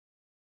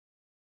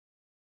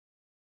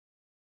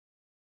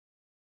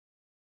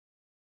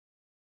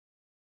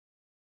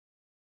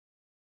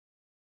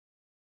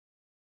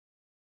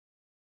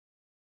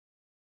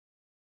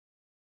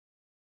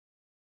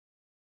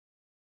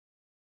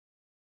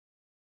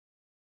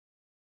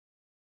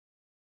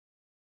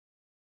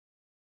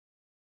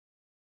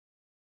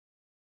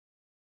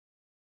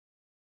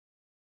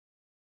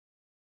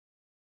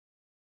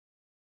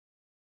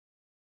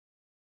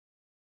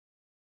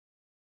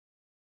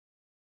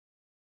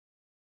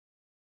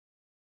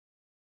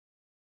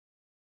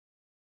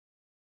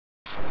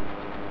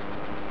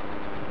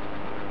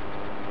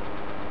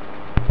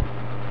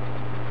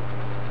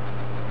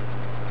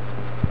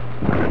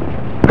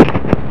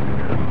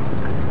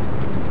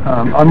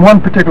On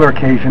one particular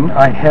occasion,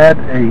 I had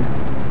a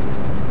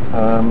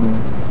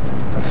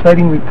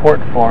sighting report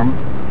form.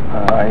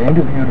 I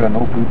interviewed an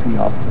OPP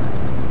officer.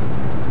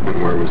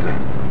 Where was that?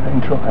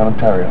 In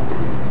Ontario.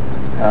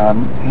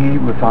 He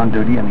was on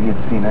duty and he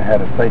had seen I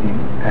had a sighting,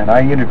 and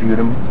I interviewed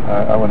him.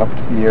 I went up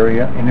to the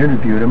area and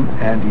interviewed him,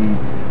 and he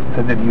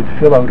said that he'd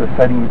fill out a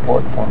sighting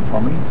report form for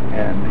me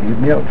and he'd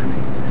mail it to me.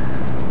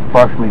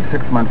 Approximately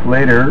 6 months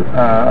later,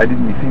 I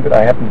didn't receive it.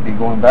 I happened to be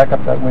going back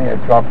up that way. I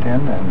dropped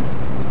in and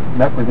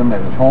met with him at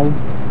his home,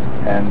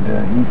 and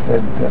he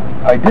said,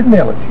 I did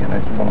mail it to you. And I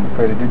said, well, I'm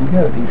afraid I didn't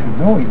get it. He said,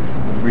 no, it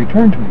was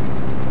returned to me.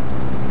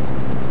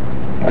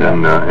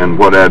 And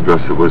what address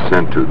it was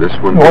sent to? This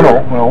one?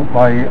 No,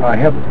 I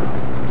have it.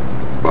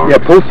 Box? Yeah,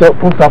 Post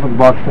Office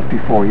Box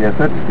 54, yes,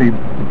 that's the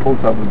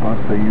Post Office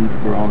box they use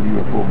for all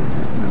UFO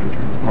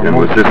literature. And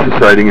was this a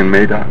sighting in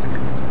Madoc?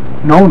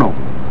 No,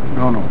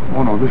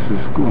 this is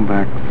going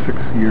back 6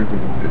 years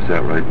ago. Is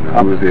that right?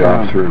 Now, who was the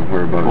officer and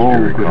whereabouts? Oh,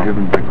 good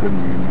heavens, I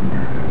couldn't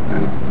remember.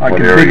 I What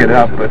can area dig it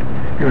up, was but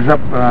it was up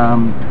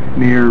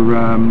near,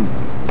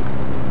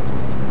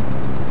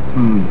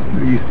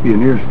 there used to be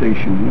an air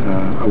station,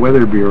 a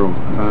weather bureau,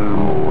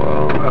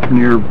 up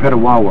near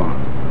Petawawa.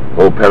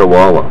 Oh,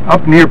 Petawawa.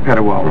 Up near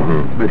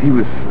Petawawa, but he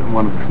was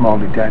one of the small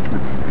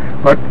detachments.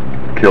 But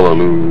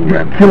Killaloo.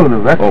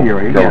 Killaloo, that's the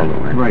area.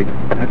 Killaloo, yeah, right,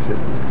 that's it.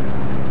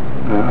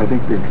 I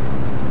think they've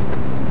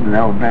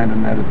now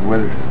abandoned that as a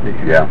weather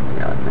station. Yeah,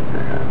 I think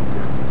they have.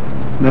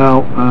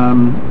 Now,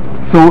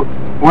 so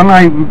when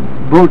I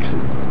broached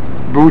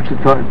it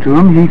to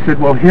him, he said,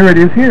 well, here it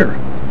is here.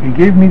 He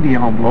gave me the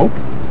envelope,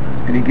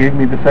 and he gave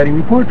me the sighting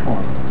report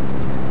form.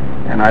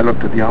 And I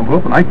looked at the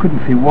envelope, and I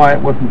couldn't see why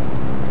it wasn't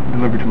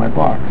delivered to my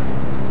box.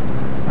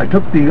 I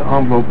took the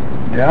envelope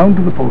down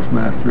to the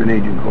postmaster in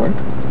Agent Court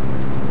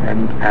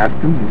and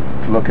asked him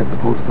to look at the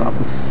post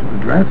office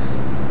address.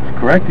 It's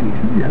correct, and he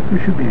said, yes, there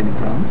should be any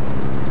problem.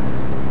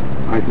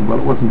 I said, well,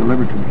 it wasn't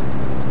delivered to me.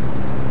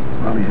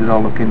 Well, he said,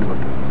 I'll look into it.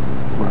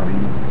 Well,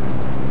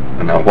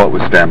 And now what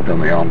was stamped on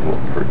the envelope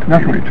for it to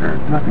be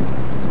returned? Nothing.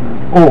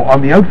 Oh,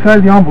 on the outside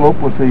of the envelope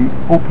was the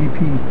OPP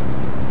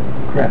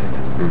crest.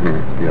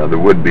 Yeah, there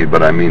would be,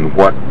 but I mean,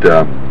 what...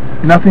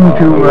 nothing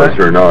to... was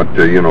there not,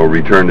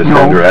 return to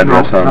sender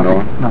address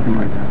unknown? Nothing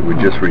like that. We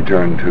just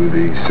returned to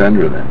the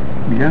sender then?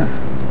 Yes.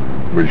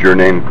 Was your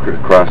name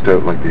crossed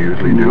out like they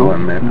usually do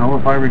on that? No,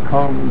 if I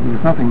recall, there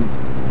was nothing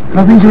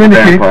to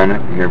indicate. Stamp on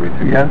it and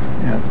everything? Yes,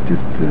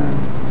 just...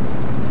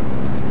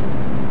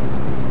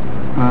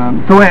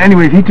 so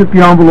anyways, he took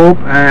the envelope,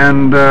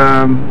 and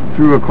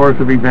through a course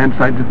of events,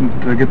 I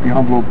didn't get the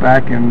envelope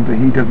back, and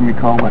he doesn't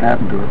recall what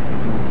happened to it.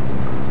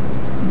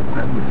 So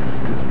that was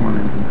just one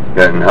incident.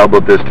 Yeah, and how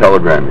about this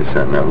telegram you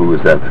sent? Now, who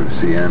was that, through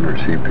CN or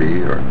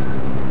CP or?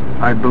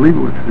 I believe it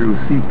was through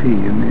CP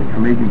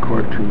from Agent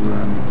Court to.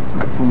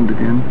 I phoned it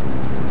in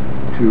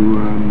to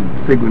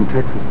Sigmund,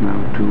 Texas now,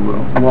 to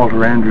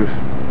Walter Andrews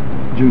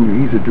Jr.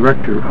 He's a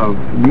director of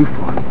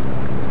MUFON,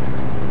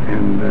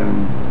 and.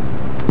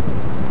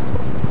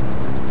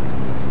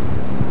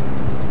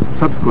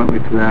 Subsequently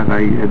to that,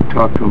 I had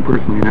talked to him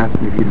personally and asked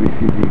him if he'd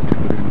received the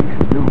telegram, and he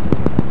said no.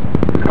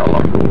 And how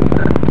long ago was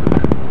that?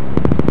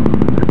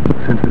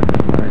 Since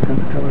when I sent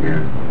the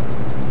telegram?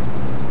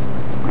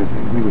 I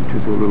think it was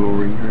just a little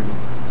over a year ago.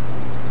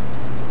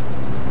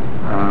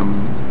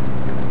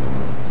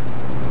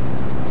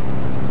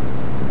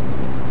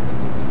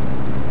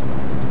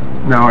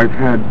 Now I've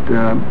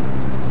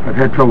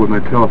had trouble with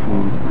my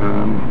telephone.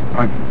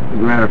 As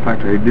a matter of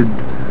fact, I did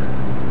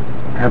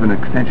have an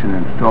extension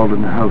installed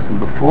in the house, and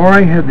before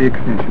I had the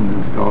extension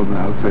installed in the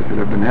house, I said,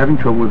 I've been having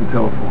trouble with the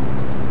telephone.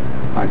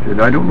 I said,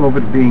 I don't know if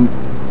it's being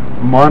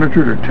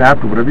monitored or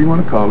tapped or whatever you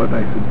want to call it.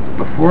 I said,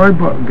 before I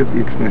get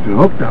the extension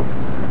hooked up,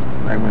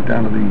 I went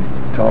down to the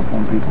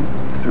telephone people,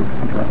 service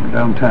department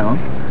downtown,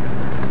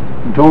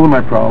 and told them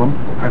my problem.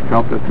 I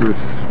felt that there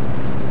was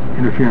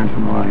interference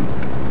in the line.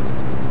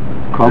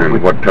 Call it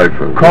what type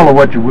of... Call it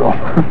what you will.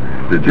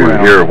 Did you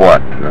hear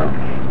what?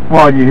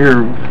 Well, you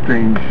hear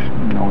strange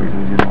noises,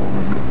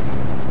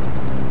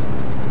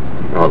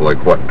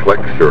 like what,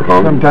 clicks or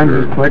hums? Sometimes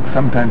it's clicks,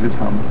 sometimes it's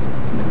hums.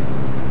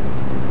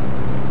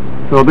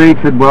 So they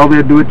said, well,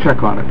 they'd do a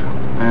check on it.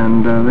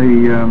 And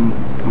the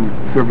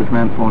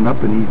serviceman phoned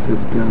up and he said,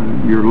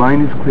 your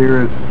line is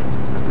clear at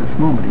this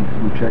moment. He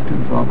said, we checked it,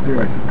 it's all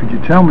clear. I said, could you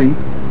tell me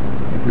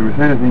if there was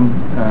anything,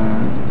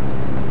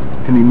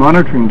 any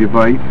monitoring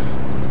device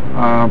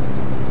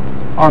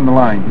on the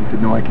line? He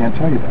said, no, I can't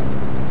tell you that.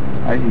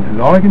 He said,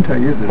 all I can tell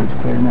you is that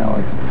it's clear now.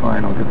 I said,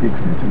 fine, I'll get the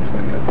extension. So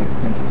I got the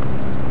extension.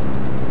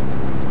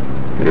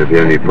 Have you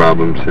had any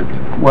problems since?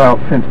 Well,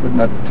 since, but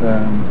not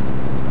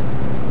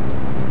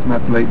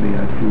lately.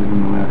 I feel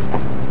in the last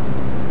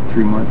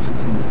 3 months.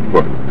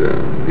 What,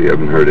 you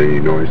haven't heard any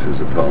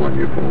noises at all on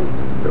your phone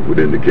that would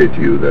indicate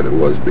to you that it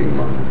was being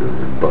monitored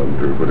or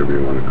bugged or whatever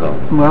you want to call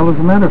it? Well, as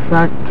a matter of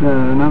fact,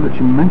 now that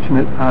you mention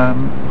it,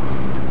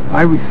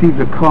 I received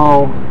a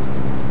call.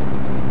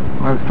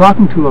 I was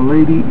talking to a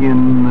lady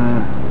in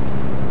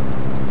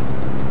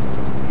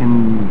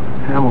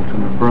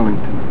Hamilton or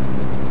Burlington,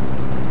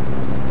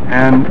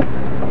 and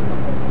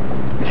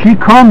she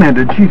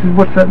commented. She said,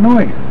 "What's that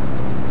noise?"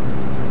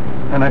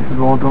 And I said,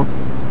 "Well,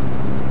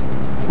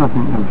 it's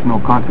nothing. There's no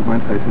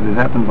consequence." I said, "It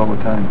happens all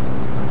the time."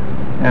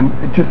 And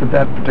just at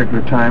that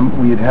particular time,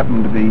 we had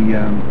happened to be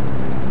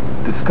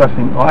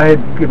discussing. I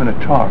had given a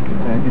talk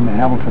in the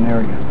Hamilton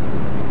area,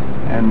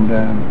 and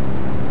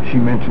she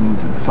mentioned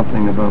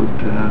something about,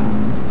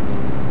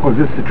 was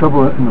this the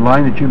trouble in the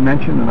line that you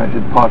mentioned? And I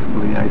said,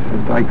 possibly. I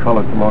said, I call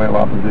it the loyal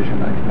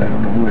opposition. I said, I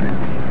don't know who it is.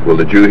 Well,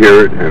 did you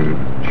hear it and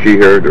she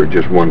heard, or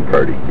just one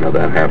party? Now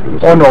that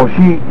happens. Oh no,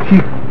 she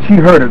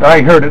heard it.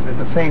 I heard it at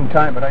the same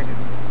time, but I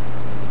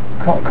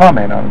didn't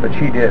comment on it, but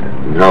she did.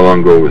 And how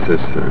long ago was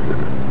this?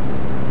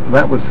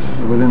 That was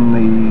within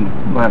the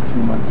last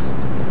few months.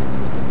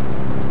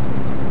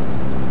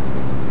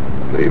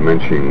 They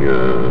mentioning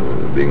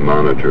being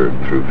monitored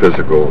through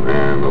physical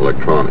and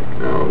electronic.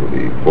 Now,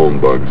 the phone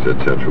bugs,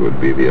 etc., would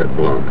be the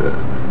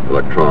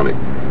electronic.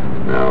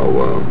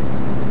 Now,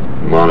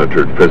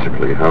 monitored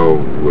physically, how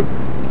would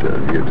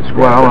you describe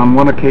Well, that? on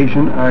one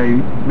occasion, I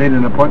made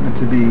an appointment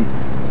to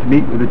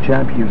meet with a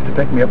chap. He used to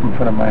pick me up in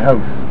front of my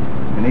house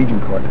in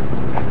Agincourt.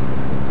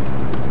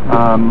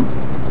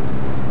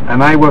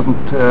 And I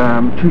wasn't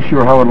too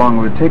sure how long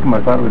it would take him.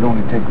 I thought it would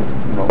only take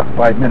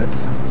 5 minutes.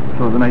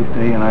 So it was a nice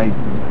day, and I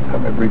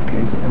got my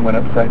briefcase and went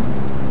outside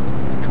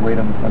to wait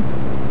on the front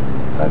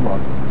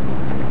sidewalk.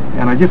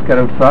 And I just got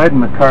outside,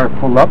 and the car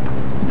pulled up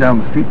down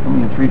the street from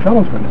me, and 3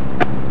 fellows went in.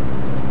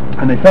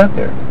 And they sat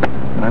there,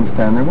 and I'm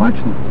standing there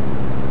watching them.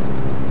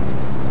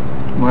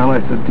 Well,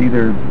 I said,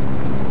 either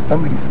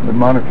somebody's been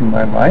monitoring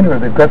my line, or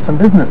they've got some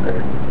business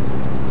there.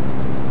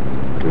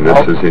 And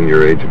this is in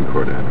your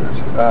Agincourt address?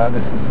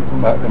 This is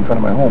in front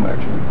of my home,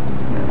 actually.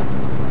 Yeah.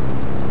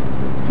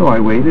 So I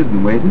waited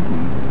and waited,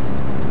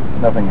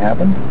 and nothing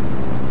happened.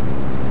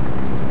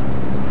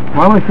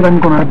 Well, I said, I'm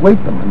going to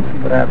wait them and see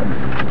what happens.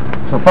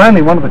 So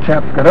finally, one of the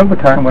chaps got out of the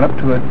car and went up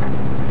to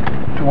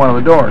one of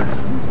the doors,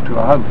 to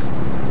a house.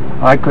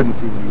 I couldn't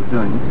see what he was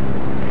doing,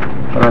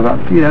 but I thought,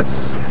 see, that's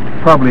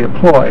probably a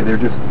ploy. They're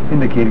just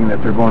indicating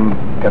that they're going to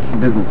get some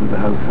business at the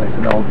house. I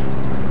said,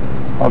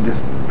 I'll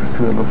just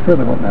pursue it a little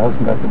further. Went in the house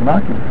and got the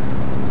binoculars,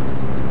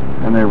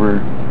 and they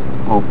were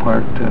all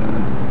parked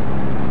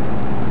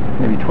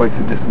maybe twice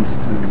the distance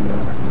to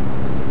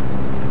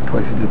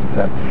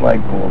that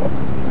flagpole up.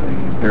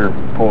 Their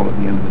pole at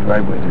the end of the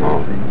driveway there.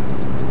 Oh.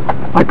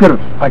 I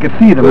could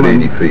see them. About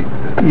 80 feet.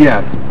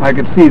 Yes, I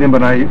could see them,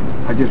 but I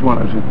just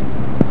wanted to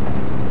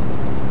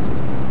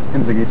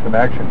instigate some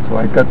action, so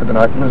I got the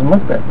binoculars and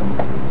looked at them.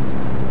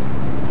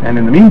 And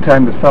in the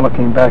meantime, this fellow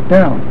came back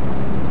down.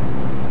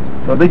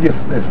 So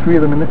there's 3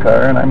 of them in the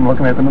car, and I'm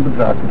looking at them with the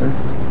binoculars,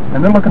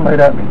 and they're looking right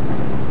at me.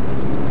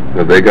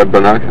 So they got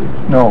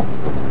binoculars? No,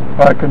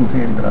 well, I couldn't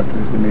see any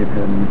binoculars. They may have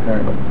had them in the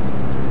car, but.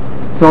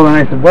 So then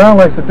I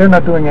said, they're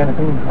not doing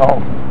anything.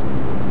 I'll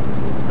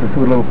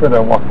pursue a little further.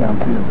 I'll walk down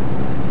to them.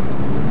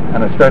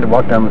 And I started to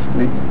walk down the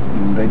street,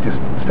 and they just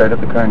started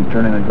up the car and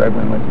turned in the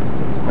driveway and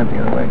went the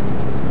other way.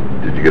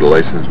 Did you get a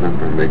license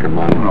number, make and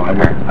model? No, I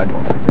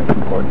don't think that's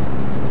important.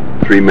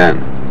 3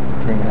 men?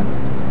 3 men.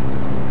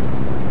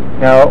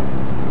 Now,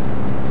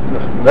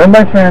 then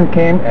my friend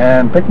came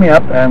and picked me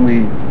up, and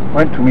we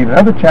went to meet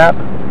another chap,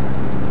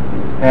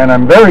 and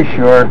I'm very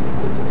sure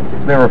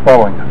they were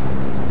following us.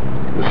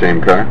 The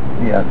same car?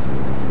 Yes.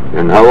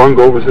 And how long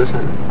ago was this?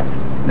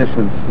 This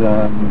was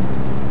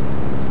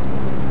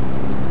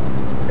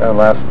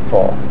last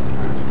fall.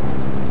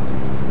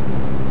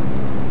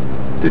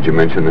 Did you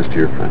mention this to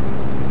your friend?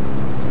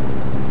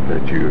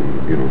 That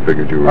you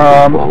figured you were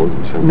being followed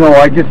and so on? No,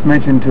 I just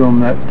mentioned to him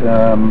that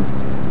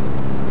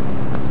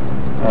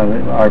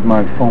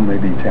my phone may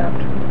be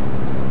tapped.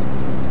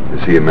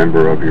 Is he a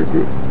member of your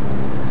group?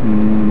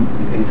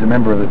 He's a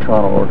member of the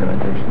Toronto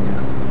organization, yes.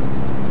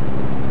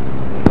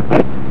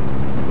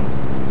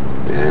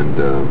 And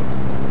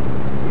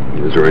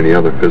is there any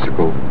other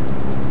physical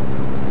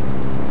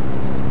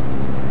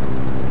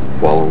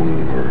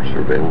following or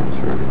surveillance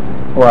or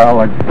anything? Well,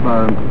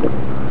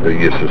 that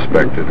you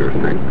suspected or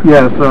think?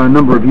 Yes, a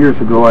number of years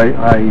ago,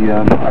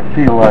 I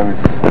feel I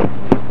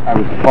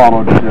was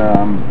followed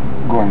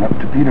going up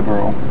to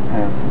Peterborough,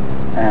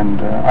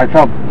 and I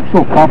felt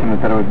so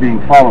confident that I was being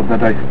followed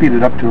that I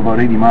speeded up to about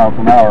 80 miles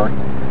an hour,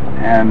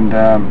 and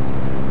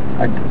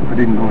I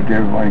didn't go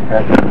very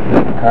fast in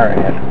the car I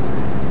had.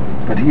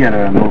 But he had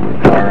a motor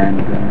car,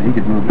 and he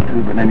could move it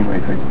too. But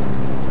anyways,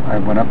 I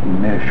went up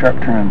and made a sharp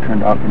turn and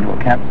turned off into a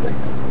campsite.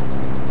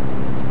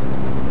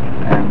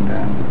 And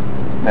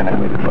then I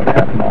waited about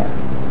half an hour.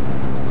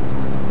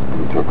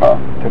 You took off?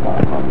 Took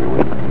off. On your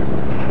way to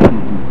Peterborough.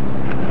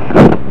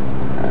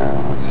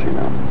 Let's see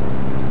now.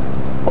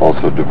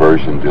 Also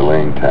diversion,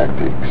 delaying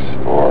tactics,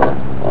 or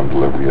on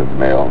delivery of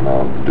mail.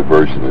 Now,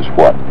 diversion is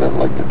what? Then,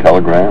 like the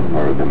telegram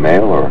or the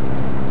mail, or?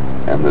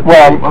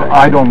 Well,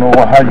 I don't know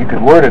how you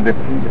could word it.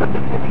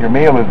 If your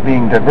mail is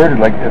being diverted,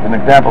 like as an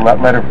example,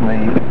 that letter from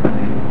the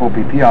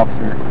OPP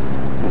officer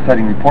the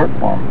sighting report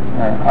form.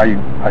 I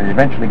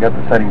eventually got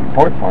the sighting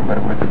report form, but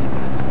it was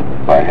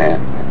by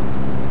hand.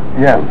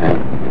 Yeah.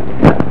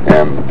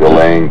 And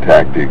delaying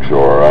tactics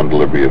or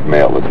undelivery of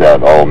mail, does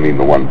that all mean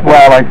the one thing?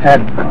 Well, I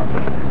said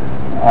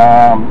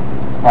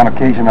on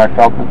occasion I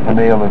felt that the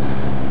mail is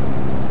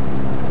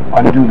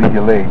unduly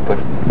delayed, but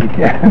you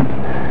can't.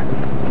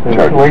 It's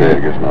hard to say, I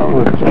guess, now.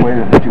 Well, the way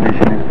the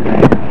situation is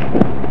today.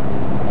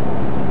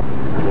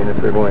 I mean, if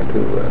they're going to...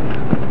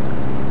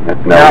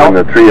 now, when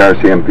the 3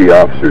 RCMP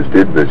officers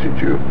did visit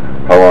you,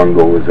 how long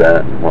ago was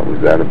that, and what was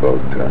that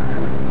about?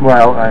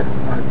 Well,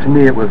 to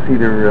me it was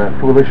either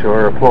foolish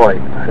or a ploy.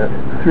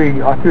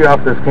 Three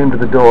officers came to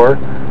the door,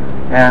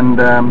 and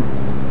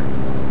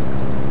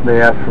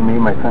they asked for me.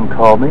 My son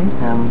called me,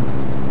 and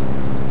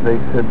they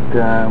said,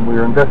 we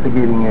were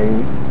investigating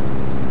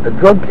a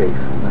drug case.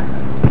 And I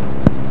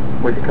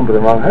said, well, you come to the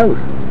wrong house.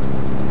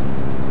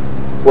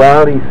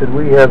 Well, he said,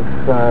 we have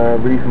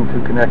reason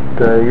to connect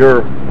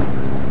your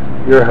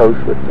house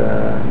with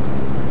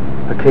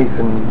a case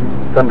in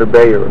Thunder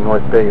Bay or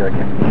North Bay, I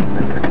can't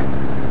remember.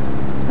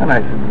 And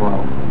I said,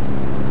 well,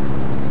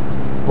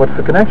 what's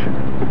the connection?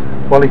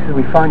 Well, he said,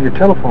 we found your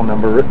telephone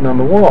number written on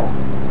the wall.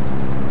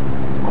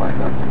 Well, I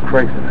thought,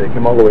 Christ, if they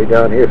came all the way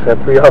down here,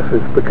 sent 3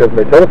 officers because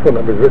my telephone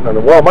number is written on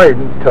the wall. My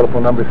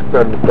telephone number is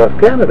spread across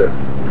Canada.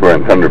 We're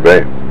in Thunder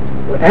Bay.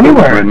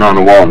 Anywhere. Written on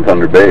the wall in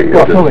Thunder Bay.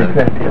 Well, so they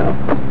said, yeah.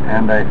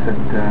 And I said,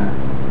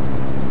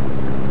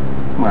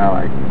 well,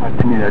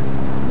 to me that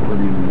would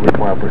be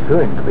worthwhile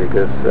pursuing,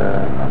 because,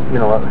 you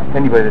know,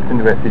 anybody that's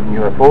interested in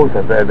UFOs,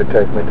 I've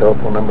advertised my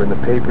telephone number in the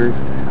papers.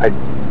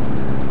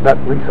 Not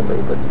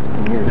recently, but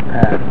in years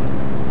past.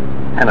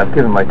 And I've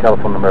given my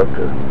telephone number out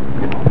to,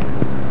 you know,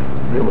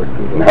 numerous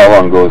people. And how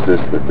long ago is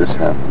this that this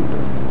happened?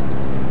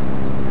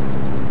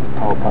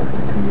 Oh,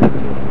 approximately 2 years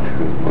ago.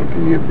 Well,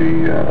 can you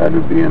be, that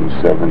would be in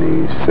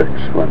 76,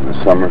 when the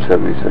summer,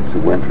 76,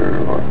 the winter,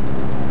 or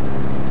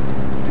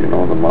do you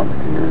know the month?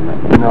 Can you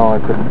remember? No, I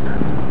couldn't.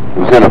 It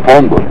was in a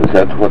phone book, is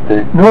that what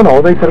they...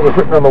 No, they said it was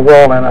written on the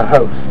wall in a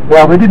house.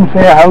 Well, they didn't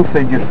say a house,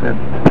 they just said...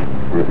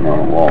 Written on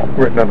a wall.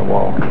 Written on a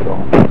wall, so...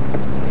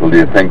 Well, do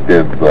you think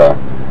they've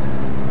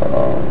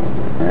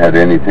had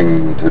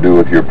anything to do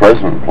with your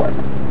present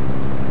employment?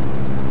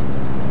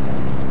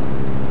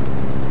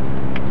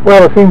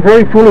 Well, it seemed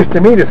very foolish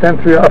to me to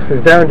send 3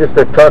 officers down just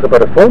to talk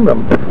about a phone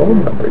number,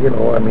 you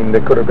know. I mean,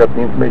 they could have got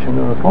the information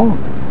on the phone.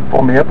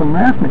 Phone me up and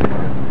asked me for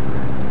it.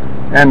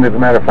 And as a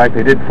matter of fact,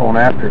 they did phone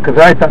after, because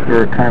I thought they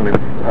were kind of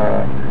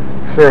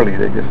surly.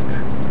 They just,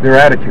 their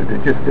attitude,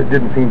 it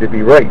didn't seem to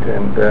be right.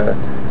 And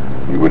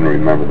you wouldn't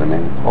remember the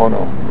name? Oh,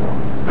 no.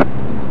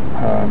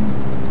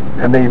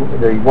 And the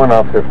one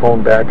officer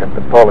phoned back and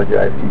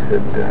apologized. He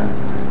said,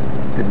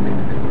 didn't mean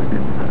to,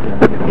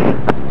 you know,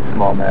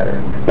 small matter.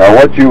 Now,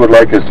 what you would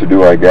like us to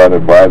do, I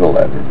gathered by the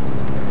letter,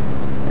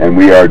 and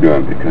we are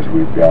doing, because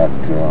we've got,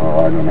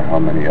 I don't know how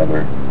many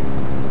other,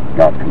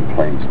 not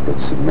complaints, but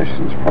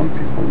submissions from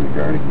people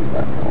regarding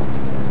UFOs.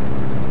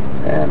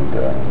 And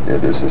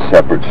it is a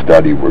separate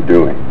study we're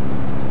doing.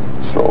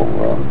 So,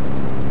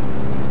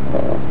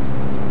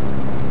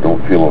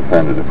 don't feel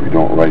offended if we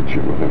don't write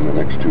you within the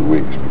next 2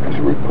 weeks, because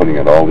we're putting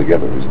it all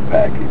together as a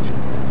package,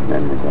 and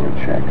then we're going to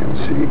check and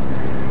see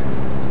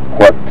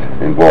what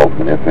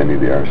involvement, if any,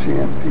 the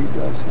RCMP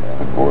does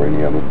have, or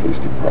any other police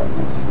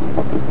departments, and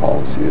what their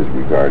policy is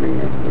regarding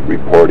the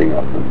reporting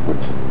of them,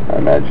 which I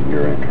imagine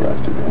you're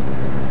interested in.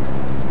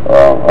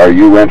 Are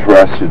you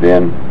interested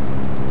in,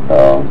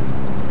 well,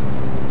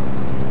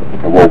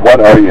 what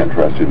are you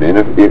interested in?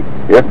 If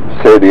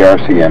say, the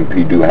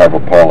RCMP do have a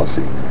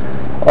policy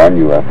on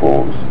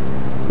UFOs,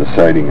 the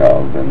sighting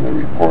of and the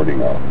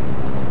reporting of,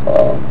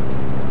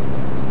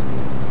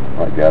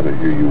 I gather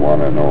here you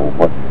want to know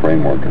what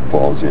framework it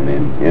falls in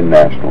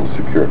national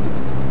security.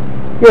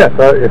 Yes,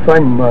 if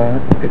I'm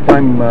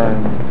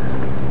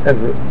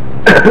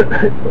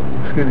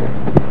excuse me,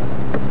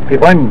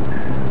 if I'm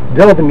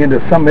delving into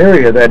some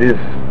area that is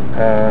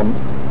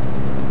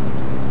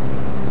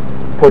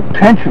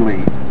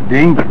potentially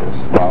dangerous,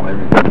 well,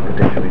 everything's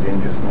potentially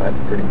dangerous, and that's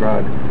pretty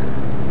broad.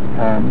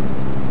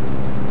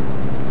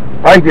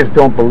 I just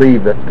don't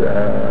believe that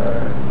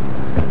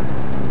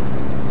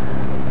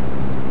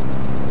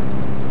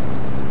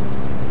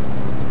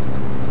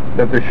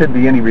that there should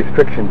be any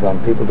restrictions on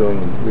people doing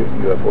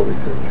UFO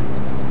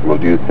research. Well,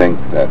 do you think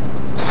that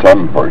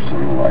some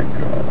person, like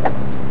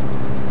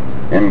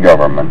in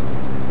government,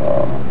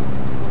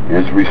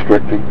 is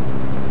restricting?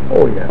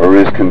 Oh, yeah. Or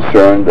is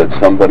concerned that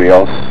somebody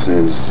else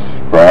is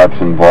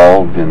perhaps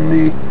involved in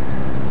the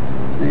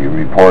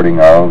reporting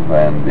of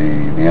and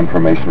the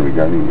information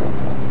regarding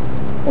UFO?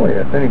 Oh,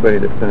 yes. Anybody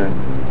that's been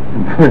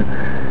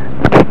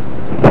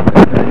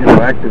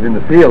active in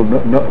the field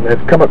has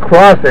come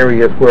across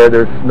areas where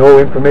there's no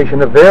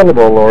information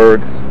available, or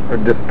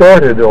it's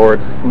distorted, or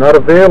it's not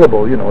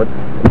available. You know, it's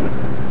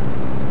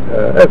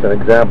as an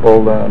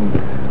example,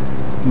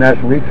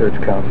 National Research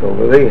Council.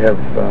 They have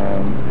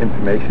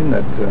information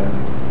that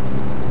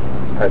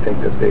I think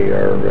that they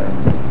are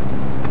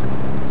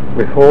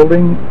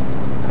withholding,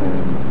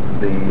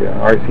 the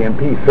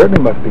RCMP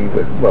certainly must be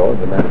well, as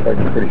a matter of fact,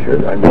 I'm pretty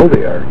sure, I know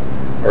they are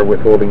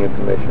withholding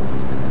information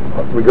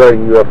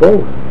regarding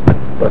UFOs.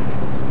 But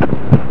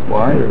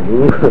why or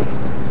who?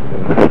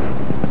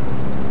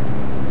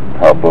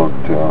 How about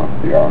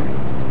the Army?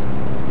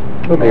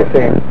 Well, the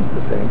same,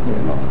 you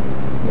know.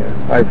 Yeah.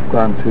 I've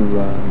gone to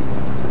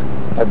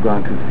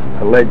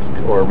alleged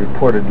or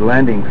reported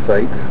landing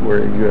sites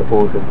where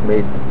UFOs have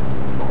made,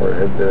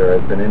 or there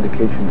have been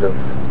indications of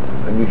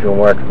unusual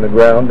marks in the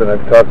ground, and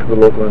I've talked to the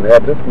local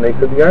inhabitants, and they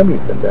said the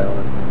Army's been down.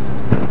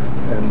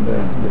 And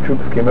the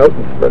troops came out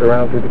and spread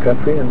around through the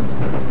country, and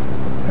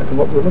I said,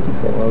 what we're looking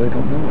for? Well, they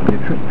don't know. They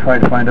try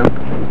to find out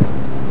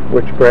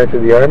which branch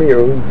of the Army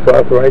or who's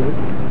authorized it.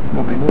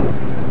 Nobody knows.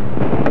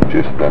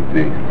 Just that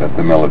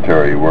the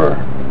military were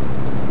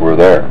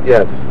there.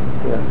 Yes,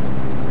 yes.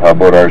 How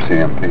about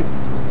RCMP?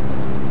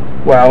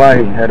 Well,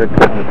 I had an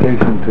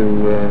occasion to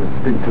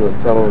speak to a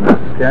fellow in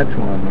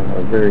Saskatchewan,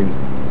 a very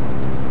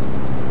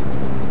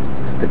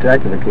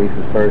spectacular case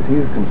as far as he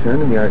was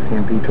concerned, and the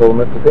RCMP told him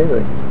that's the same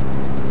thing.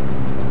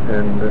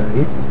 And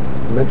he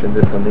mentioned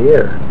this on the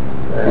air.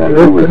 And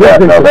who was that?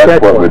 Now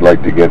that's what we'd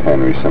like to get,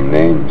 Henry, some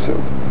names of,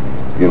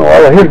 you know.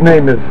 Well, his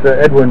name is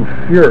Edwin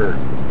Fuhr.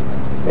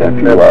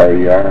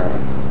 F-U-R-E-R.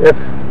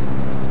 F-E-U-R.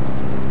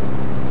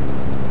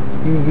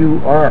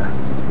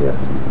 Yes,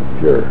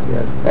 Fuhr,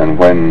 yes. And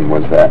when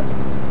was that?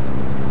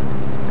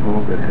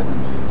 Oh, good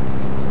heavens.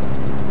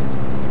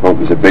 Well, it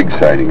was a big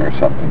sighting or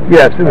something.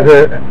 Yes, it was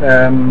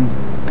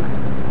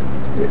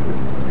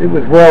it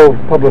was well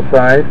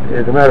publicized.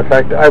 As a matter of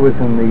fact, I was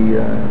in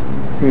the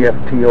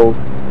CFTO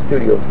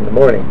studios in the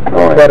morning,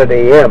 about 8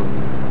 a.m.,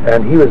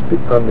 and he was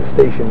on the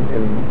station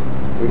in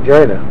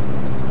Regina.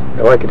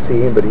 Now, I could see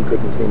him, but he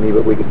couldn't see me,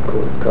 but we could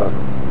talk,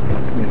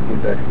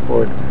 communicate back and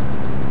forth.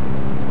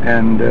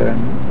 And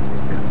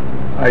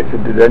I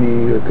said, did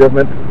any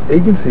government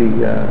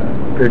agency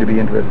appear to be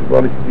interested?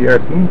 Well, he said, the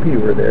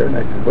RCMP were there, and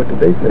I said, what did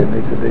they say? And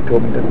they said, they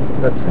told me that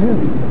that's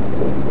him.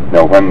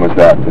 Now, when was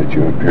that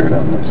you appeared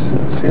on this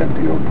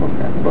CFTO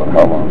program? About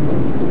how long ago?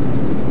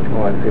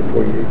 Oh, I'd say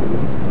 4 years ago.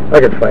 I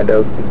could find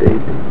out the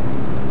date.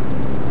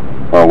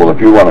 Oh, well,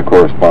 if you want to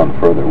correspond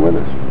further with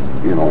us,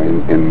 you know,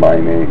 in my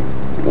name,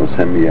 you know,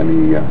 send me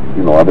any,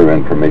 you know, other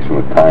information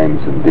with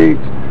times and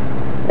dates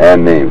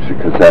and names,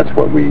 because that's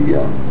what we, you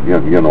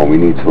know, we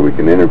need so we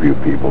can interview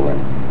people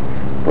and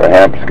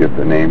perhaps get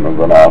the name of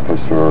an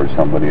officer or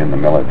somebody in the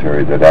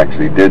military that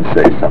actually did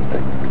say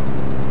something,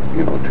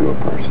 you know, to a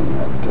person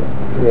that,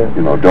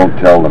 you know, don't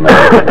tell the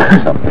military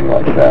or something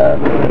like that,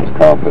 or it's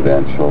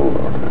confidential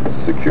or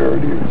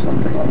security or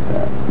something like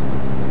that.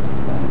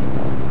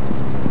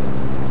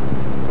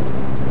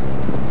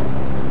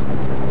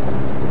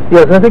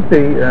 Yes, I think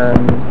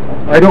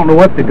I don't know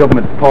what the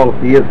government's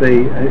policy is.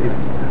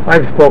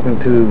 I've spoken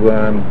to,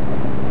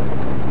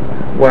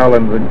 well,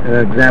 an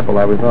example,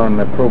 I was on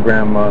a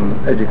program on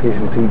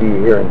Education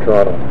TV here in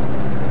Toronto.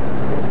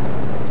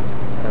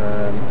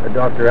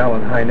 Dr.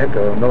 Alan Hynek,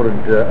 a noted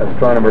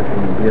astronomer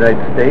from the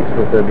United States,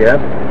 was a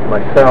guest,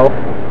 myself,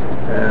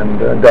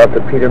 and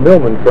Dr. Peter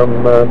Millman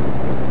from,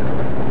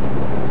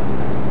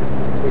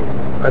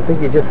 I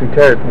think he just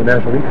retired from the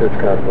National Research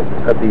Council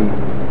at the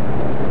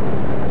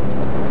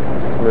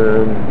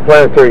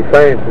Planetary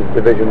Sciences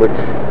Division, which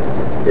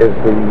is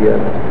the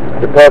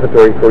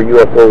depository for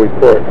UFO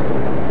reports.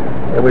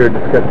 And we were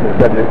discussing the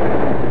subject.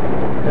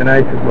 And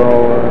I said,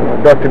 well,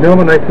 Dr.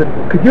 Millman, I said,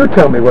 could you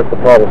tell me what the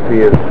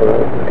policy is for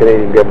the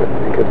Canadian government?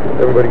 Because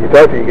everybody you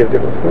talk to, you get a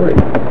different story.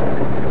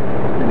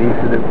 And he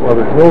said, well,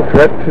 there's no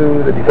threat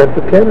to the defense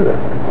of Canada.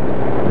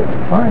 I said,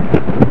 fine.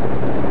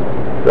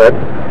 So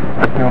that's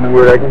the only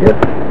word I can get.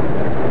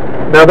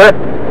 Now but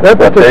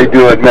they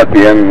do admit,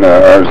 the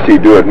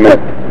NRC do admit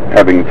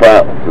having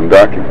files and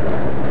documents.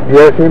 The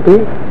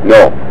RCMP?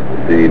 No,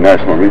 the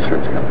National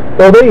Research Council.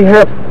 Well, they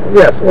have,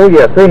 yes, oh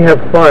yes, they have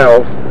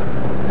files,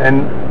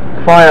 and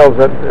files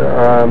that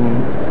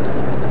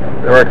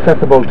are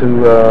accessible to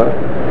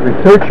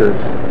researchers,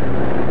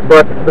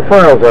 but the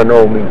files are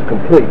no means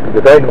complete,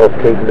 because I know of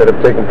cases that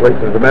have taken place.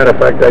 As a matter of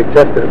fact, I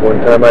tested it one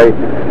time. I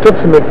took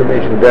some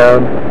information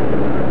down,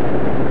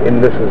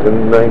 and this was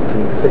in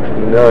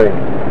 1969.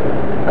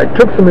 I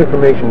took some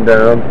information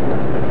down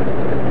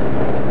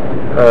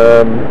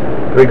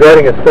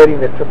regarding a study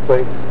that took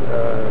place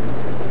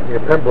near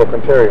Pembroke,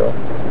 Ontario.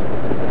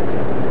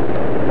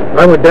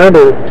 I went down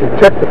to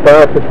check the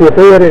files to see if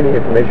they had any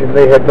information.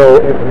 They had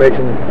no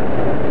information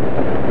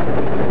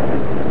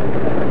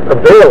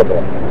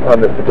available on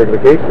this particular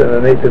case, and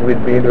then they said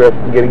we'd be interested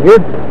in getting your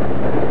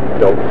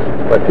notes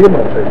by field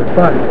notes. I said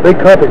fine. So they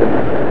copied them.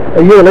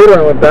 A year later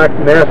I went back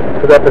and asked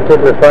for that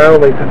particular file,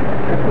 and they said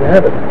we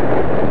have it.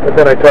 But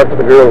then I talked to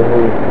the girl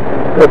who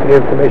got the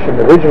information,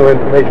 the original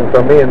information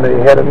from me, and they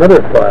had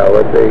another file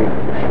that they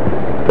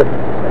took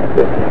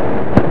this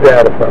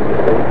data from.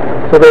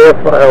 So they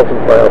have files and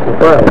files and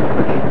files.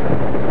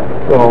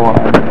 So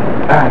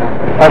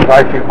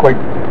I feel quite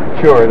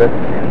sure that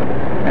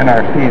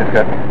NRC has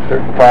got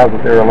certain files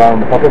that they're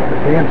allowing the public to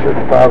see and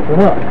certain files they're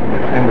not.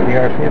 Same with the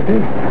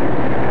RCMP.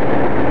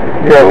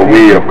 Yes, well,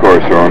 we, of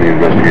course, are only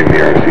investigating the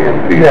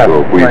RCMP, yes,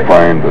 so if we right.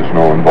 find there's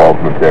no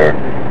involvement there,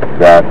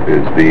 that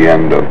is the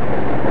end of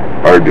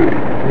our duty.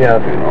 Yes,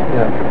 you know.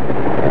 yes.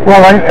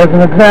 Well, as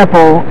an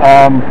example,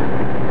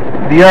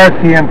 the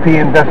RCMP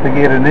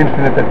investigated an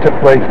incident that took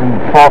place in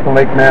Falcon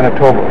Lake,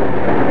 Manitoba.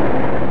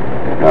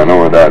 I know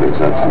where that is.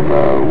 That's in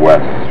the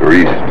west or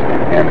east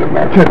end of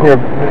Manitoba.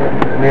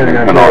 Just near the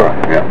Kenora,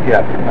 yeah.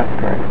 Yes, that's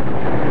correct.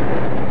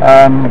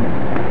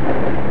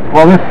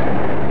 Well,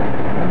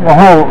 the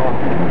whole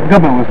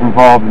government was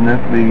involved in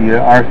this, the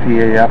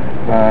RCAF,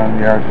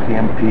 the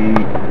RCMP,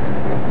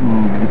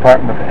 the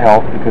Department of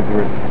Health, because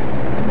there was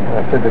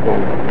physical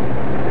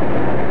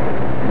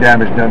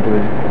damage done to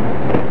the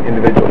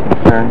individual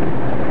concerned.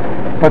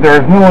 But there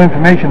is no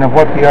information of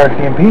what the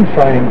RCMP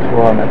sightings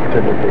were on that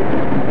particular case.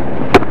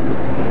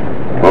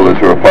 Well, is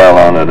there a file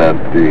on it at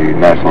the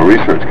National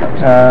Research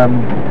Council?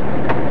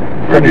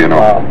 Or do you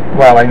know?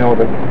 Well, I know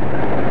that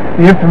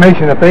the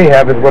information that they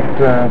have is what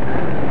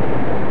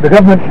the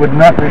government would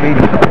not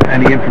release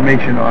any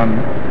information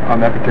on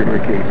that particular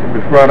case. It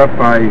was brought up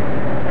by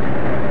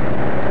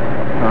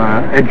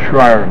Ed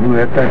Schreier, who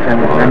at that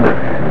time was member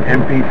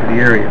MP for the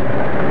area.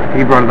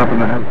 He brought it up in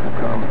the House of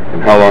Commons.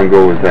 And how long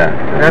ago was that?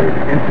 That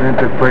incident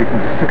took place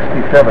in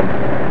 '67.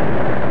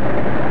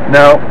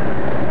 Now,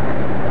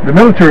 the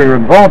military were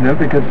involved in it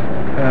because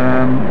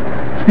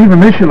Stephen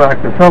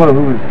Michalak, the fellow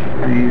who was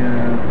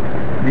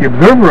the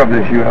observer of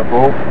this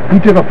UFO, he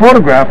took a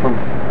photograph of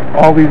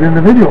all these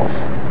individuals,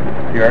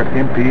 the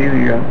RCMP,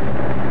 the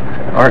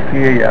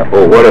RCAF.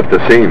 Oh, what at the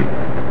scene?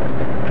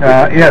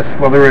 Yes,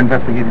 well, they were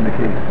investigating the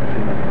case.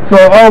 So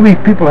all these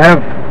people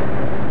have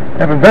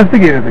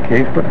investigated the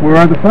case, but where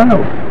are the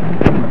files?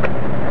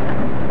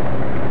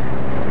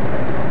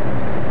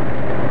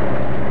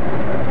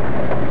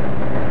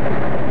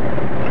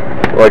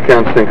 Well, I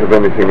can't think of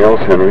anything else,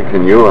 Henry.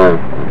 Can you? I'm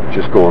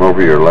just going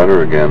over your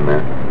letter again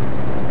there.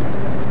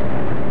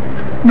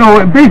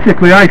 No,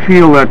 basically I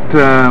feel that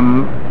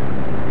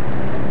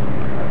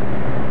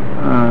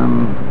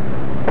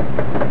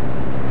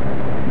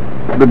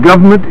the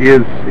government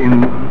is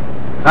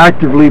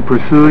actively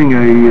pursuing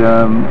a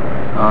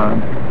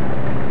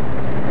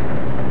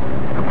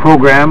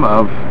program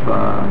of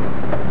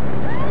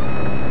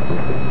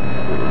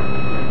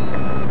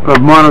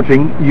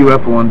monitoring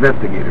UFO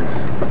investigators,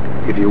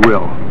 if you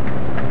will.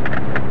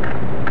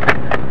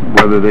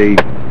 Whether they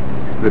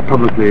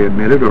publicly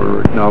admit it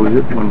or acknowledge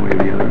it one way or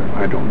the other,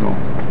 I don't know.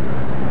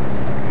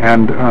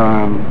 And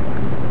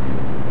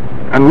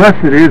unless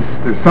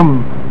there's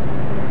some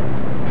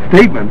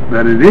statement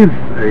that it is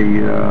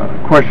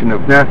a question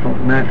of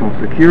national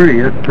security,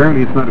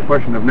 apparently it's not a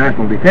question of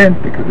national defense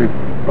because they've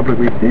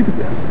publicly stated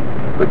this.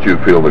 But you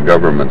feel the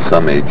government,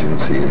 some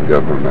agency in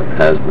government,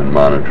 has been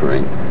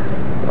monitoring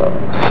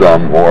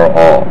some or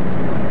all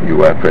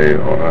UFO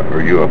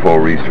or UFO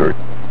research.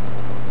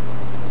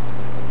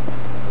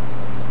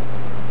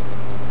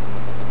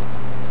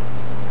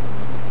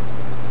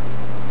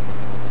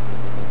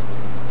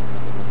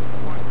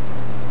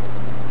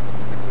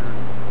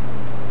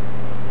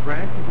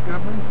 Branch of the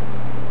government,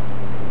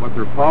 what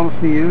their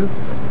policy is,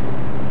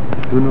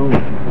 who knows?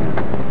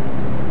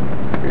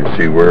 You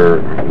see,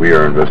 we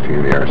are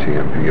investigating the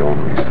RCMP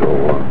only, so...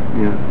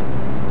 Yeah.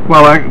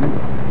 Well,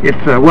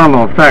 it's a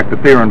well-known fact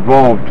that they are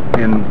involved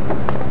in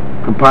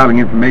compiling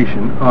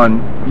information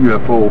on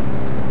UFO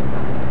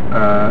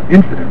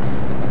incidents.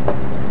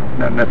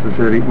 Not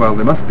necessarily, well,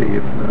 they must be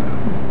if...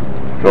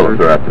 so if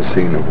they're at the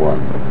scene of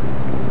one.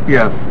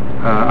 Yes.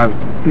 I was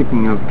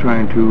thinking of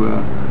trying to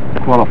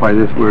qualify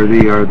this where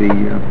they are the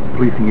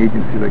policing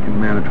agency like in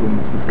Manitoba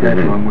and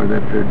Saskatchewan, where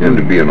that's their duty. And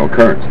to be an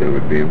occurrence, they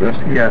would be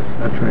investigated. Yes,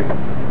 that's right.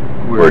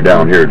 Where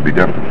down here it'd be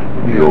different.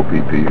 The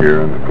OPP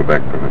here and the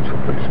Quebec Provincial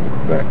Police in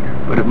Quebec.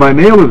 But if my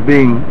mail is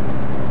being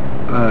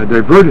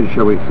diverted,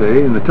 shall we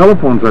say, and the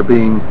telephones are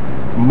being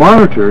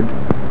monitored,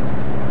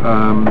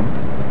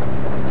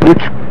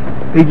 which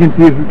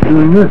agency is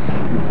doing this,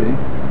 you see?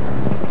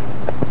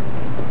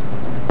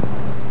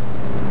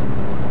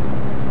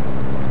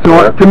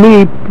 So to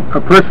me,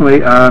 personally,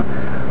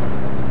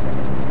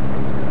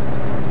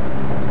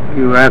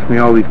 you asked me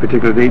all these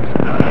particular dates.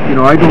 You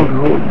know, I don't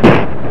know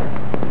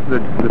the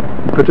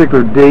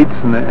particular dates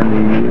and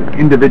the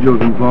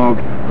individuals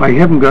involved. I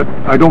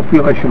don't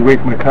feel I should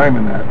waste my time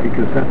in that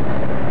because that's...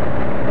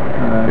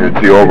 it's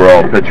the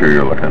overall picture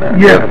you're looking at.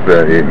 Yes.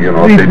 If, you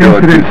know, if they do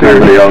it to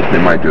somebody else,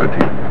 they might do it to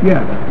you.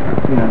 Yes.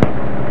 Yeah.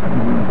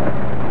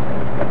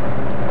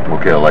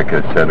 Okay, like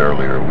I said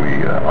earlier,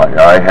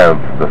 I have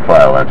the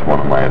file. That's one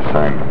of my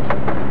assignments.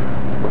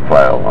 The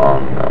file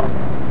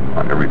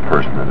on every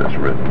person that is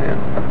written in.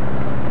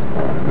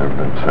 There have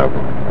been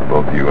several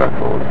about the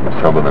UFOs, and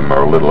some of them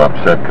are a little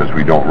upset because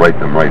we don't write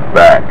them right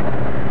back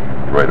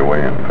right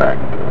away. In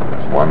fact,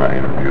 there's one I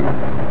interviewed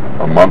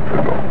a month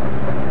ago,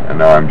 and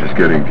now I'm just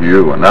getting to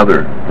you,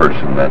 another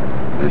person that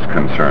is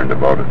concerned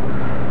about it.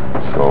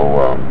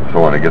 So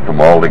when I get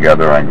them all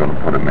together, I'm going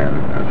to put them in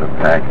as a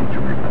package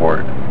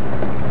report.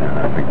 And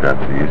I think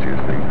that's the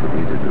easiest thing for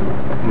me to do.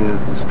 Yeah.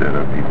 Instead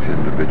of each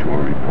individual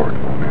report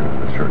going in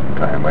at a certain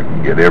time, I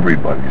can get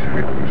everybody's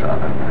feelings on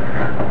it.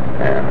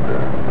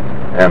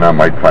 And I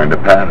might find a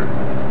pattern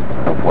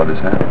of what has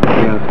happened.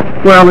 Yes.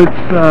 Well, it's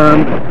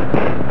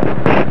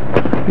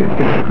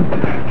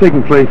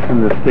taking place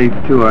in the States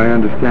too. I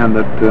understand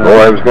that.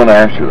 I was going to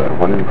ask you that.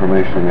 What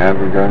information do you have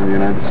regarding the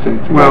United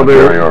States? Well,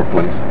 military or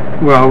police?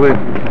 Well, it's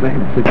the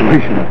same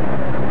situation.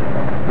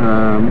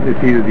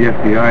 It's either the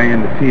FBI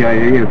and the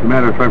CIA. As a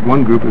matter of fact,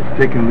 one group has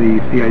taken the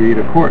CIA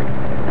to court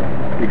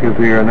because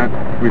they are not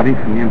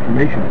releasing the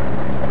information.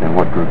 And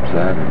what group's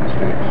that in the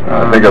States?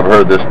 I think I've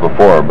heard this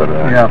before, but...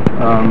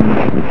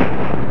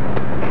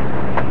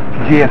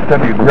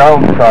 GSW,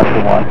 Ground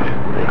Saucer Watch,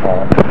 they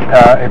call it.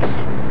 It's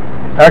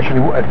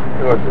actually, it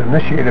was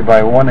initiated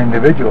by one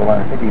individual,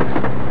 and I think he's...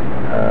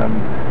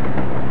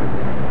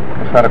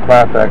 it's not a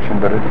class action,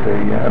 but it's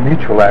a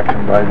mutual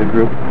action by the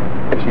group,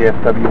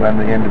 GSW, and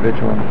the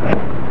individual himself.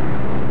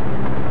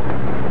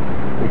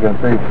 Because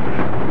they've...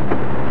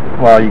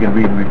 Well, you can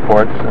read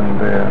reports, and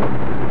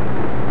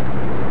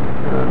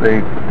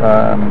they've...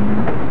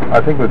 I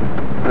think the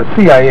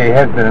CIA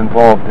has been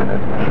involved in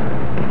it.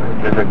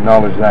 They've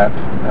acknowledged that,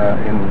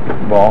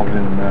 involved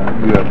in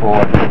UFO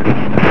activity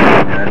in the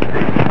United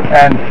States.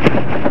 And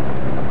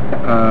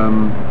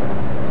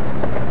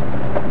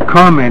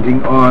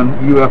commenting on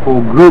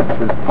UFO groups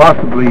as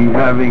possibly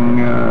having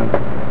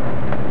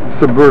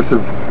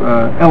subversive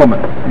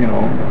elements, you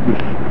know,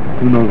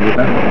 who knows what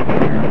that is.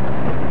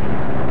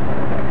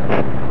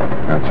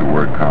 That's a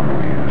word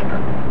commonly used.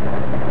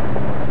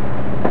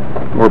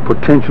 Or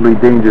potentially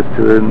dangerous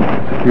to the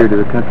security of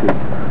the country.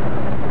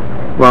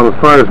 Well, as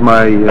far as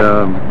my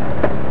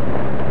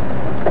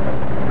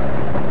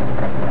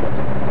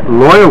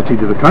loyalty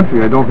to the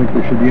country, I don't think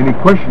there should be any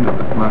question of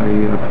it. My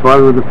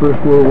father was a First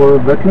World War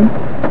veteran.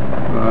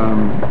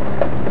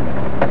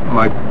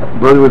 My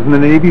brother was in the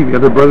Navy. The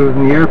other brother was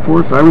in the Air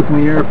Force. I was in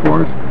the Air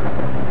Force.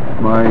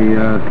 My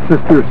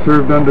sister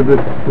served under this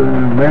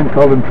man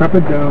called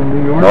Intrepid down in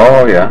New York.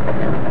 Oh, yeah.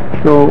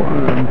 So...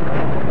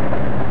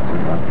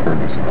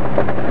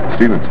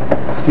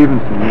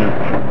 Stevenson, yes.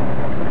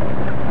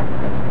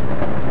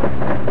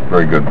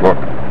 Very good book.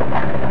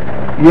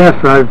 Yes,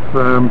 I've...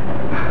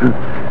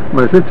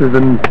 my sister's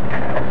been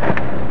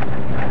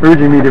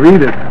urging me to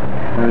read it.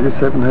 I just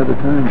haven't had the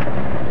time.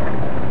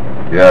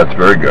 Yeah, it's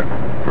very good.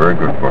 Very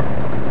good book.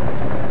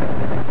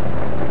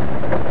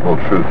 Well,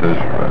 truth is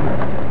rather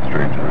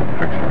stranger than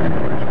fiction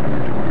anyways when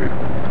you do read it.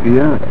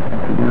 Yeah,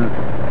 yeah.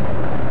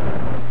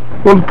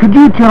 Well, could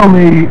you tell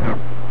me...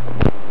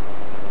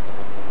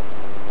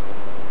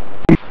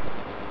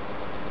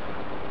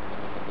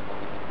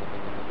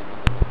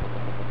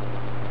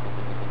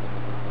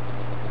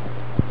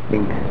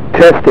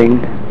 Testing.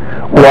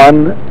 1,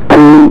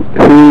 2,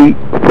 3,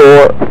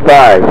 4,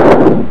 5.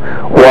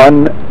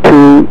 1,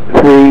 2,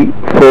 3,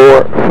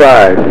 4,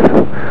 5.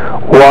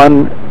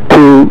 1,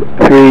 2,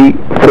 3,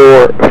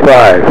 4,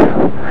 5.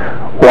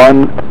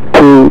 1,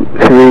 2,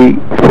 3,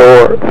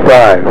 4,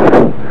 5.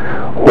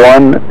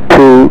 1,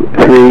 2,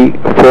 3,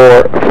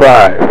 4,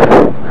 5.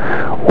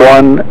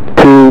 1,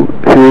 2,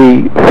 3,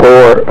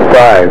 4,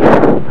 5.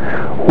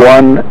 1,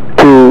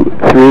 2,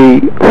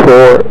 3,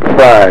 4,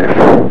 5.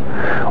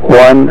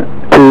 1,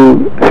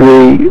 2,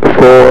 3,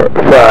 4,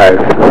 5.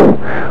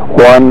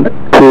 1,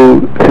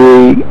 2,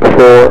 3,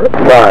 4,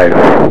 5.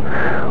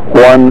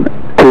 1,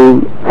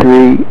 2,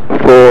 3,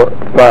 4,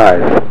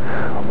 5.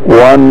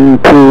 1,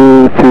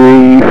 2,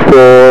 3,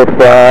 4,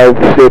 5,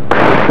 6,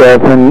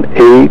 7,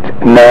 8,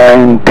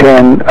 9,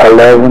 10,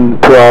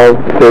 11, 12,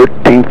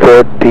 13,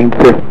 14,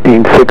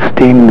 15,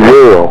 16,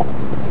 0.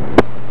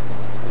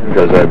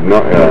 Because I've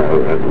not,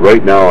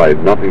 right now I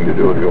have nothing to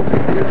do with the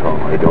OPP at all.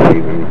 I don't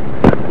even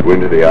go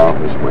into the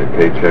office. My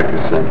paycheck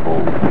is sent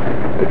home.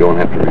 I don't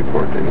have to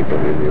report to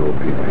anybody in the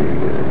OPP.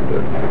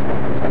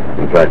 And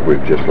in fact,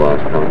 we've just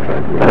lost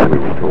contact with them, we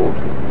were told.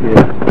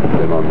 Yeah.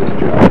 Been on this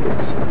job.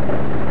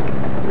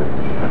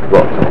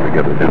 Well, it's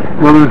altogether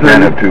different. Well, you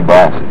can't have two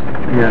bosses.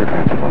 Yes.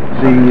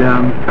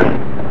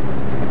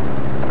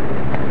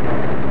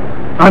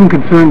 I'm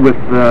concerned with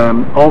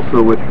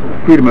also with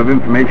freedom of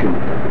information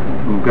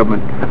from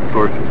government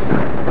sources.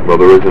 Well,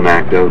 there is an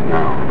act out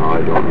now.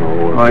 I don't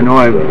know. I know.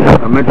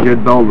 I met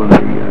Jed Baldwin, the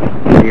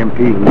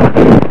MP,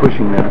 who's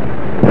pushing that.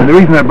 And the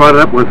reason I brought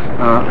it up was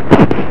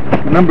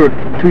number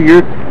 2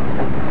 years,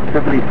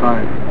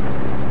 75.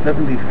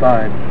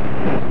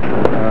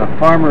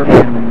 Farmer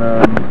in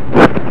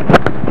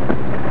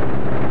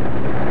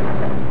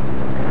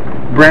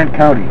Brant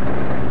County.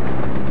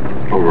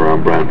 Over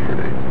on Brantford,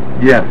 eh?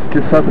 Yes,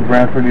 just south of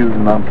Brantford. He was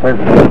in Mount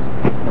Pleasant.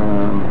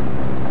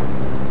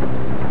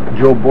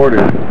 Joe Borders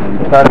and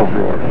Saddle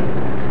Drawer.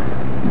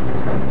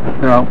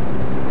 Now,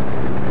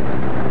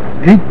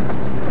 he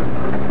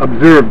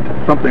observed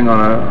something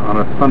on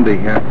a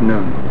Sunday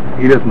afternoon.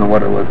 He doesn't know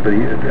what it was, but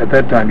at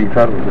that time he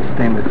thought it was a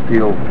stainless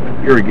steel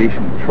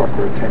irrigation truck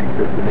or a tank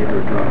that the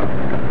neighbor drawn.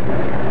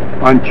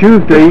 On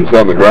Tuesday... It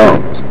was on the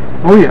ground.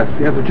 Oh yes,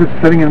 it was just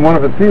sitting in one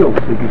of his fields.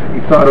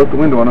 He saw it out the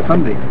window on a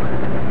Sunday.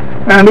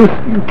 And it was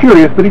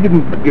curious, but he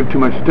didn't give too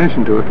much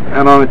attention to it.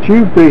 And on a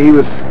Tuesday, he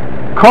was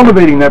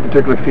cultivating that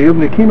particular field,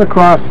 and he came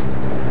across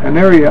an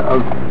area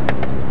of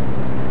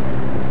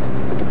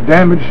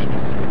damaged,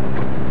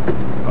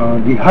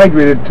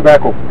 dehydrated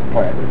tobacco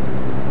plant.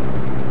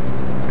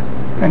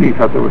 And he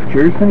thought that was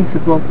curious, and he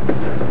said, well,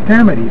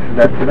 damn it, he said,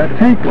 that's where that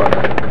tank was.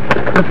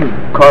 This is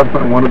caused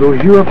by one of those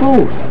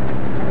UFOs.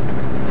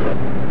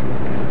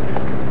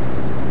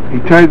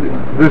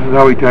 This is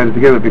how he tied it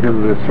together, because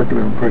of the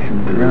circular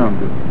impressions around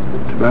the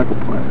tobacco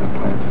plants.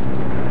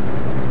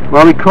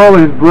 Well, he called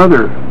his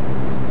brother,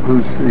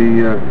 who's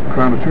the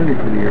Crown Attorney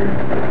for the area,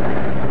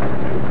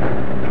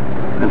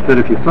 and said,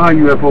 if you saw a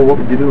UFO, what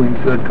would you do? He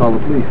said, call the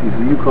police. He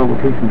said, you call the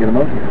police and get them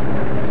out here.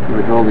 So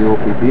they called the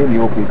OPP, and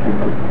the OPP came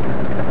out.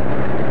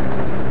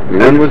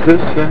 When was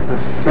this?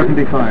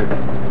 75.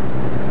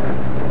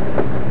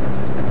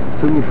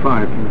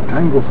 75.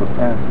 Time goes so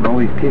fast, and all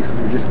these cases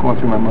are just going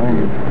through my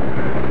mind.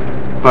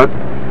 But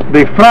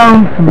they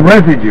found some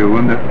residue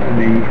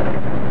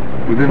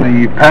within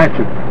the patch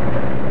of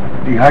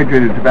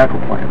dehydrated tobacco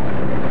plants,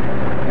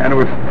 and it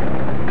was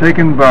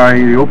taken by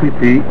the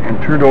OPP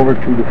and turned over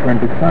to the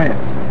forensic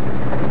science.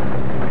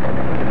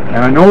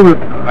 And I know the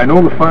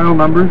file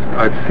numbers.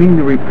 I've seen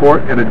the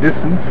report at a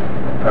distance.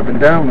 I've been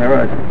down there.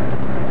 I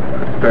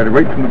started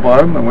right from the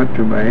bottom. I went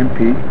to my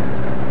MP,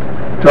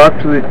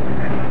 talked to the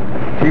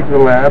chief of the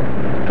lab,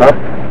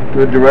 talked to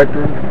the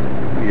director,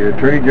 the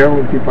Attorney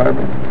General's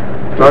Department.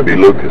 Doug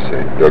Lucas,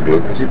 eh? Doug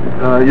Lucas?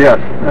 Yes,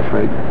 that's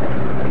right.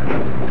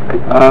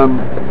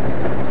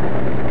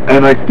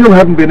 And I still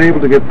haven't been able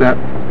to get that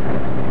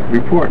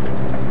report.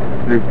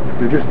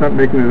 They're just not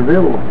making it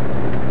available.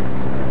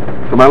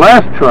 So my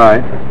last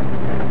try,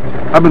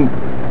 I've been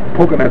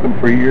poking at them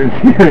for years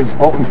and years,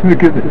 hoping to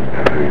get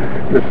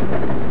this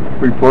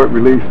report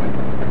released.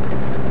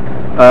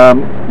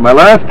 My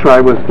last try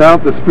was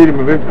down at this Freedom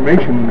of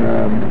Information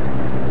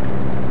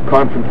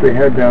conference they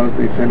had down at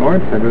the St.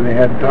 Lawrence Center. They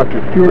had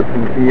Dr. Stewart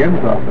from the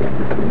PM's office.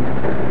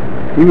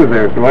 He was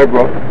there, so I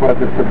brought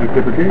this subject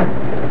to the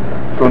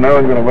So now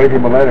I'm going to write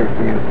him a letter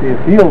see if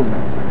he'll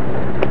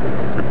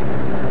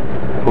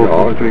pull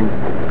the string.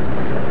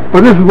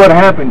 But this is what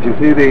happens, you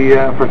see.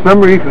 For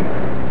some reason,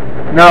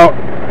 now,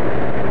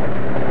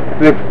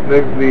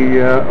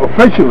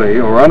 officially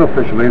or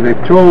unofficially,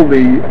 they've told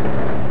the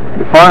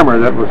farmer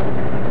that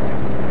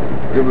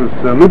it was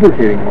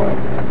lubricating oil.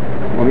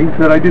 Well, he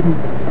said, I didn't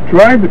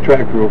drive the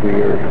tractor over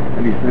here.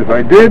 And he said, if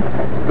I did,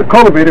 the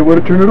cultivator would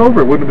have turned it over.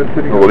 It wouldn't have been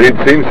sitting. Well, he'd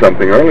seen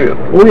something earlier.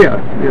 Oh yeah.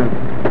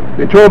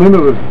 They told him it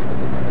was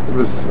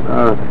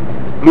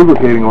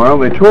lubricating oil.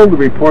 They told the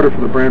reporter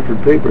for the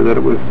Brantford paper that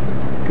it was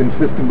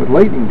consistent with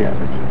lightning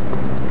damage,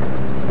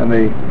 and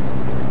they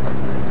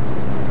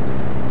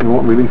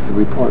won't release the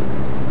report.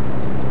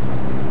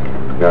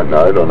 Yeah,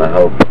 no, I don't know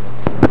how.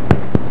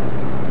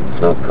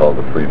 It's not called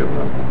the Freedom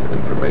of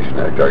Information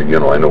Act. I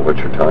know what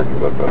you're talking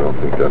about, but I don't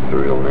think that's the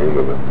real name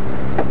of it.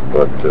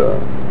 But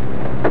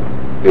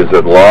is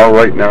it law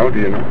right now? Do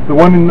you know? The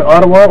one in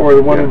Ottawa or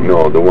the one in?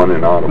 No, the one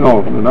in Ottawa.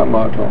 No, they're not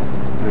law at all.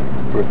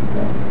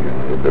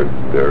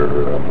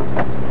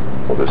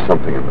 Well, there's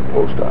something in the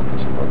post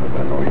office about it.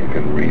 I know you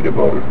can read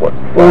about it. What?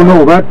 Oh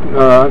no, that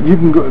you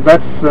can go.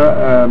 That's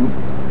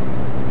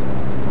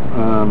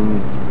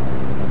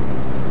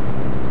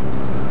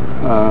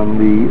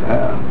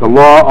the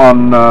law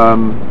on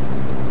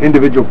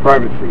individual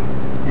privacy.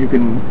 You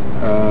can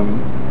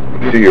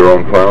see your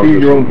own files. See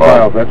your own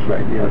files. That's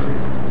right. Yes.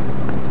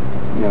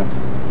 Yes.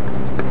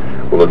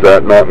 Well, is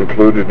that not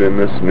included in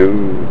this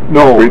new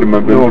Freedom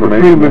of Information? No, the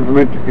Freedom of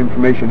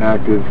Information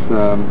Act is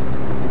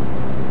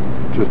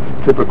just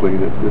typically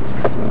that this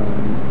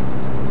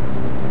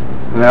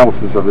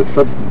analysis of this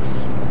substance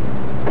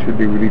should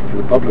be released to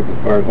the public, as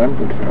far as I'm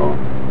concerned.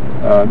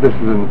 This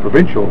is in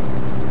provincial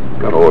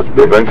government. Oh, it's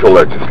provincial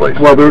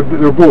legislation. Well,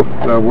 they're both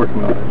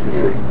working on it,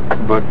 you see.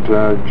 But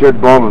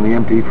Jed Baldwin, the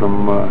MP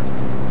from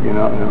in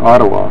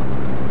Ottawa,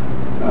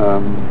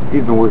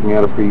 he's been working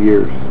at it for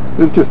years.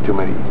 There's just too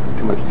much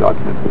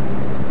document with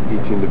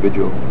each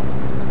individual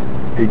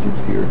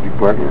agency or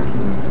department,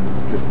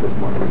 and just doesn't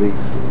want to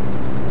release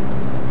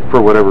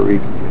for whatever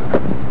reason.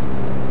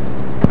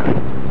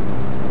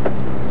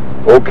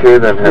 Okay,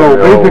 then. So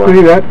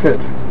basically, that's it.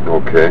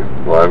 Okay.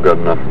 Well, I've got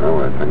enough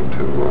now, I think,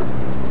 to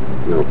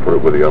put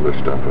it with the other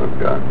stuff I've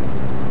got,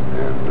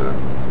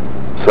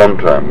 and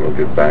sometime we'll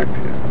get back to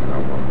you.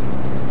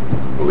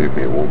 Believe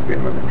me, it won't be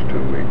in the next 2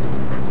 weeks.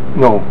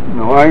 No,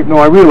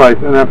 I realize,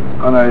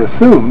 and I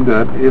assume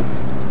that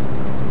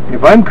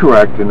if I'm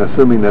correct in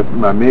assuming that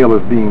my mail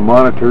is being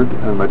monitored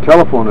and my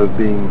telephone is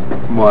being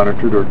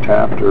monitored or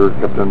tapped or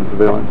kept under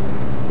surveillance,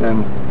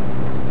 then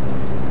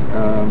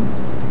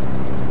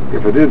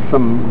if it is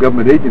some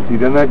government agency,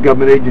 then that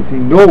government agency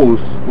knows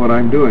what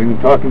I'm doing and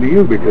talking to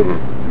you, because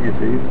you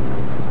see.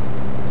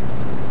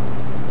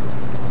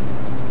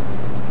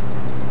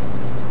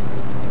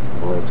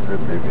 Well, that's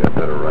good. Maybe I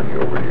better run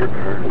you over to your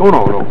car. No.